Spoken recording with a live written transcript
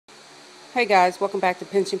Hey guys, welcome back to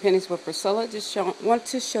Pinching Pennies with Priscilla. Want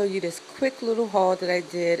to show you this quick little haul that I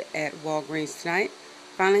did at Walgreens tonight.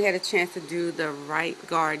 Finally had a chance to do the right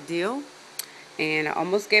guard deal, and I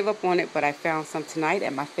almost gave up on it, but I found some tonight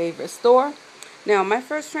at my favorite store. Now, my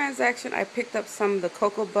first transaction, I picked up some of the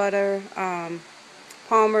cocoa butter,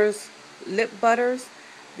 Palmer's lip butters.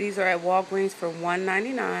 These are at Walgreens for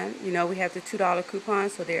 $1.99. You know, we have the $2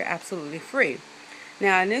 coupons, so they're absolutely free.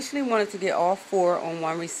 Now, I initially wanted to get all 4 on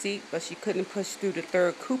one receipt, but she couldn't push through the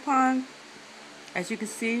 3rd coupon. As you can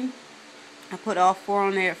see, I put all 4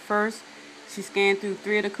 on there at first. She scanned through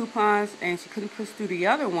 3 of the coupons, and she couldn't push through the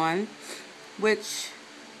other one, which,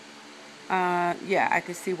 yeah, I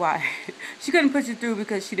could see why. She couldn't push it through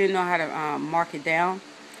because she didn't know how to mark it down.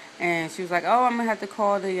 And she was like, oh, I'm going to have to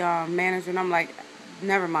call the manager. And I'm like,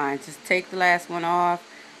 never mind. Just take the last one off.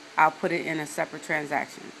 I'll put it in a separate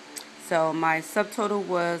transaction. So my subtotal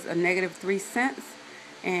was a -3 cents,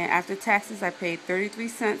 and after taxes I paid 33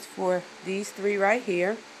 cents for these 3 right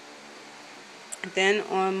here. Then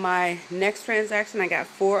on my next transaction I got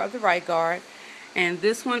 4 of the right guard, and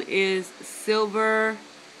this one is silver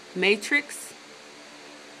matrix.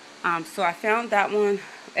 So I found that one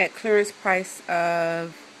at clearance price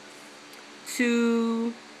of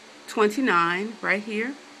 $2.29 right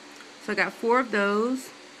here. So I got 4 of those.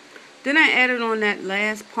 Then I added on that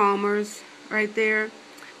last Palmer's right there.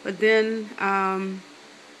 But then,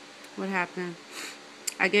 what happened?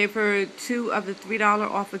 I gave her 2 of the $3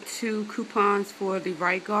 off of 2 coupons for the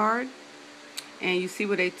right guard. And you see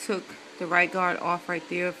where they took the right guard off right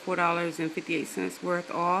there, $4.58 worth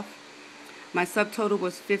off. My subtotal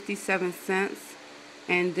was 57 cents.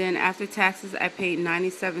 And then after taxes, I paid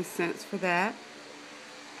 97 cents for that.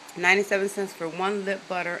 97 cents for 1 lip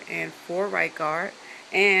butter and 4 right guard.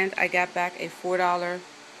 And I got back a $4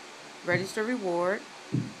 register reward.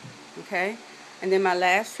 Okay. And then my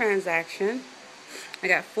last transaction, I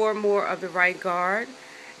got 4 more of the right guard.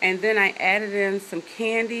 And then I added in some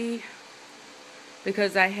candy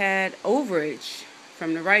because I had overage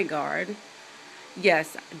from the right guard.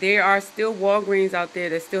 Yes, there are still Walgreens out there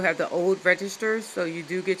that still have the old registers, so you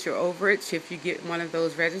do get your overage if you get one of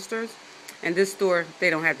those registers. And this store, they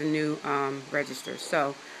don't have the new registers.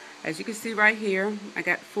 So as you can see right here, I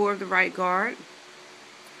got 4 of the right guard.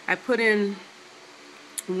 I put in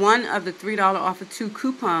 1 of the $3 off of 2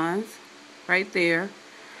 coupons right there.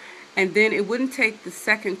 And then it wouldn't take the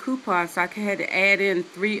 2nd coupon, so I had to add in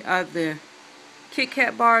 3 of the Kit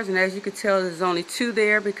Kat bars. And as you can tell, there's only 2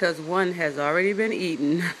 there because 1 has already been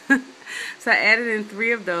eaten. So I added in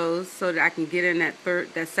 3 of those so that I can get in that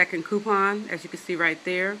 2nd coupon, as you can see right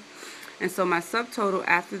there. And so my subtotal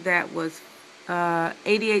after that was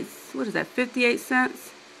 58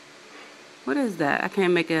 cents? What is that? I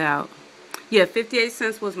can't make it out. Yeah, 58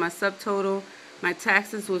 cents was my subtotal. My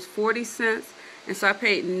taxes was 40 cents. And so I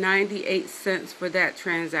paid 98 cents for that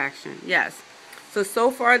transaction. Yes.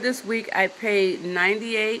 So far this week I paid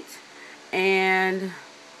 98 and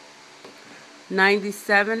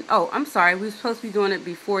 97. Oh, I'm sorry. We were supposed to be doing it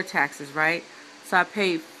before taxes, right? So I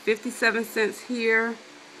paid 57 cents here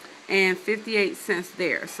and 58 cents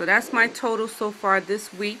there. So that's my total so far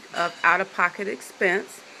this week of out-of-pocket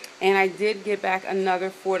expense. And I did get back another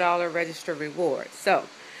 $4 register reward. So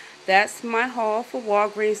that's my haul for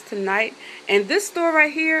Walgreens tonight. And this store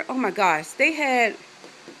right here, oh my gosh, they had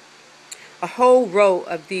a whole row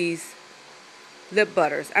of these lip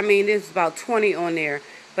butters. I mean, there's about 20 on there,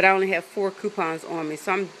 but I only have 4 coupons on me.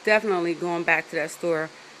 So I'm definitely going back to that store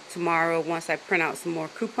tomorrow once I print out some more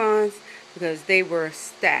coupons, because they were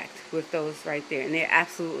stacked with those right there, and they're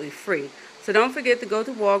absolutely free. So don't forget to go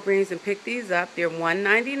to Walgreens and pick these up. They're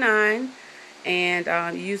 $1.99, and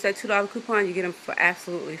you use that $2 coupon, you get them for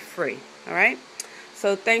absolutely free. All right.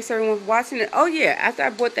 So thanks everyone for watching it. Oh yeah, after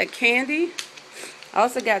I bought that candy, I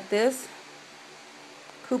also got this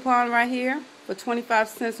coupon right here for 25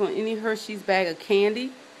 cents on any Hershey's bag of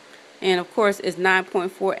candy. And of course, it's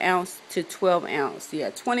 9.4 ounce to 12 ounce.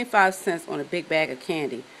 Yeah, 25 cents on a big bag of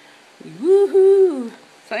candy. Woohoo!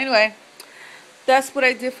 So anyway, that's what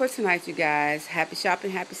I did for tonight, you guys. Happy shopping,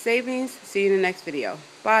 happy savings. See you in the next video.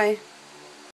 Bye.